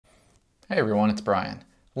Hey everyone, it's Brian.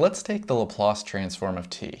 Let's take the Laplace transform of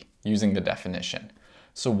t using the definition.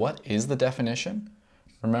 So what is the definition?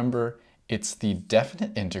 Remember, it's the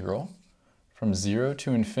definite integral from 0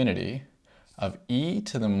 to infinity of e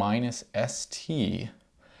to the minus st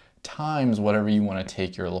times whatever you want to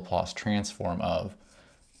take your Laplace transform of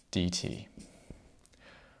dt.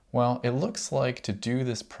 Well, it looks like to do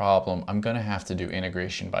this problem, I'm going to have to do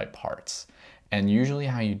integration by parts. And usually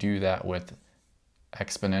how you do that with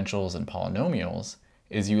exponentials and polynomials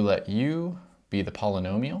is you let u be the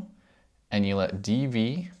polynomial and you let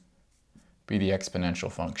dv be the exponential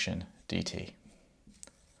function dt.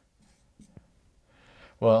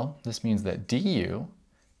 Well, this means that du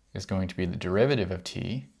is going to be the derivative of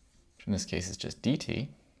t, which in this case is just dt,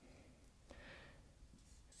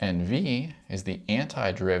 and v is the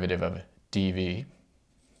antiderivative of dv.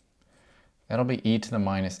 That'll be e to the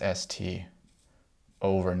minus st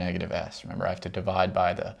over negative s. Remember, I have to divide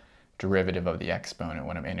by the derivative of the exponent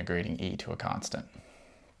when I'm integrating e to a constant.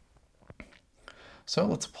 So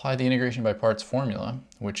let's apply the integration by parts formula,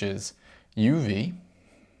 which is uv,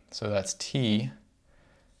 so that's t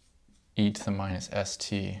e to the minus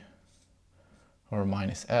st over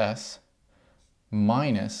minus s,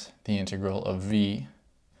 minus the integral of v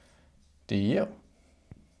du,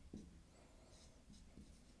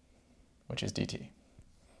 which is dt.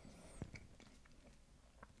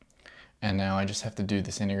 And now I just have to do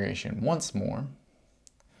this integration once more.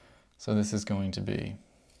 So this is going to be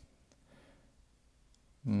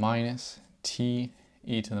minus t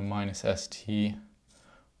e to the minus st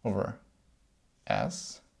over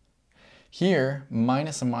s. Here,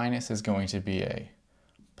 minus a minus is going to be a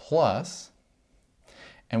plus.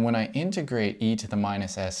 And when I integrate e to the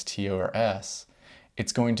minus st over s,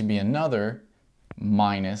 it's going to be another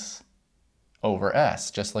minus over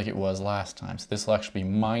s, just like it was last time. So this will actually be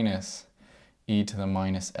minus e to the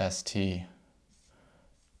minus st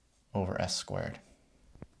over s squared.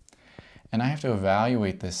 And I have to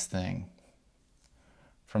evaluate this thing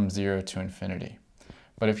from 0 to infinity.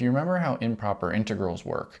 But if you remember how improper integrals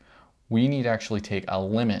work, we need to actually take a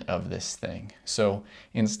limit of this thing. So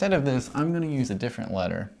instead of this, I'm going to use a different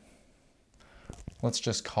letter. Let's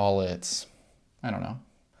just call it, I don't know,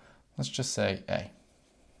 let's just say a.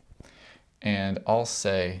 And I'll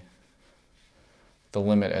say the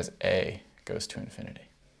limit as a goes to infinity.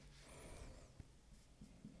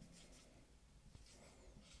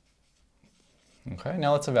 Okay,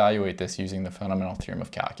 now let's evaluate this using the fundamental theorem of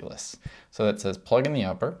calculus. So that says plug in the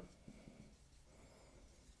upper.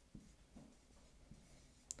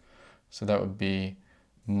 So that would be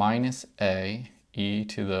minus a e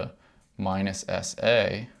to the minus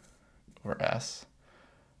sa over s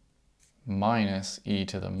minus e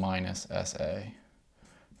to the minus sa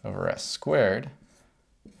over s squared,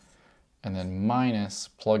 and then minus,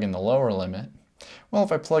 plug in the lower limit. Well,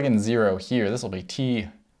 if I plug in 0 here, this will be t,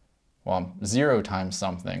 well, 0 times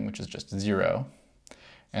something, which is just 0.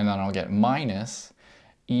 And then I'll get minus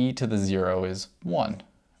e to the 0 is 1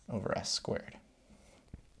 over s squared.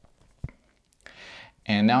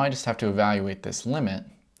 And now I just have to evaluate this limit.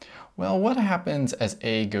 Well, what happens as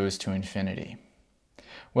a goes to infinity?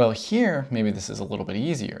 Well, here, maybe this is a little bit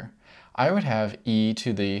easier. I would have e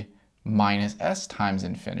to the minus s times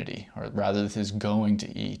infinity, or rather this is going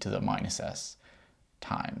to e to the minus s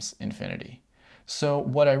times infinity. So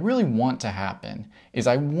what I really want to happen is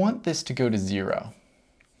I want this to go to 0.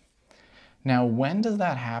 Now when does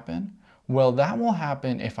that happen? Well, that will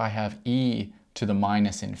happen if I have e to the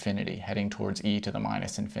minus infinity, heading towards e to the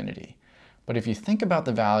minus infinity. But if you think about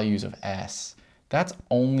the values of s, that's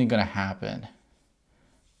only going to happen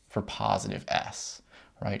for positive s,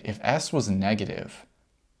 right? If s was negative,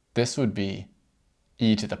 this would be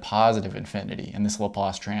e to the positive infinity, and this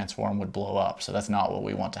Laplace transform would blow up. So that's not what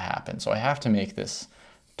we want to happen. So I have to make this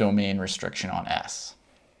domain restriction on s.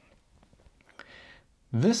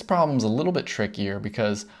 This problem's a little bit trickier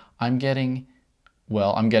because I'm getting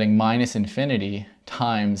minus infinity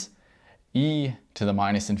times e to the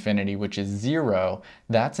minus infinity, which is 0.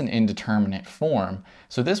 That's an indeterminate form.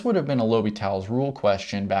 So this would have been a L'Hopital's rule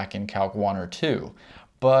question back in Calc 1 or 2.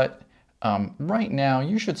 But right now,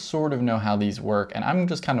 you should sort of know how these work, and I'm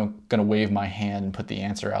just kind of going to wave my hand and put the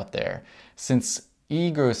answer out there. Since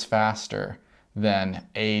e grows faster than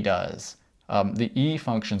a does, the e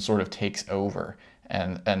function sort of takes over,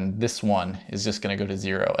 and this one is just going to go to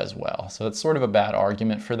 0 as well. So it's sort of a bad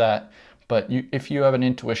argument for that, but if you have an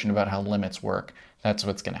intuition about how limits work, that's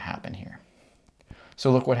what's going to happen here.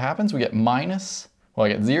 So look what happens. We get minus, well, I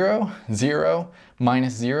get 0, 0,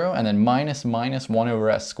 minus 0, and then minus 1 over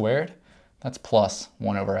s squared. That's plus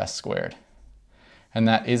 1 over s squared. And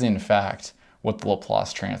that is, in fact, what the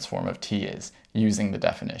Laplace transform of t is using the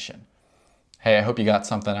definition. Hey, I hope you got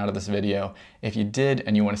something out of this video. If you did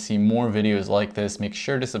and you want to see more videos like this, make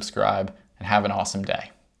sure to subscribe and have an awesome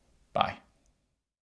day. Bye.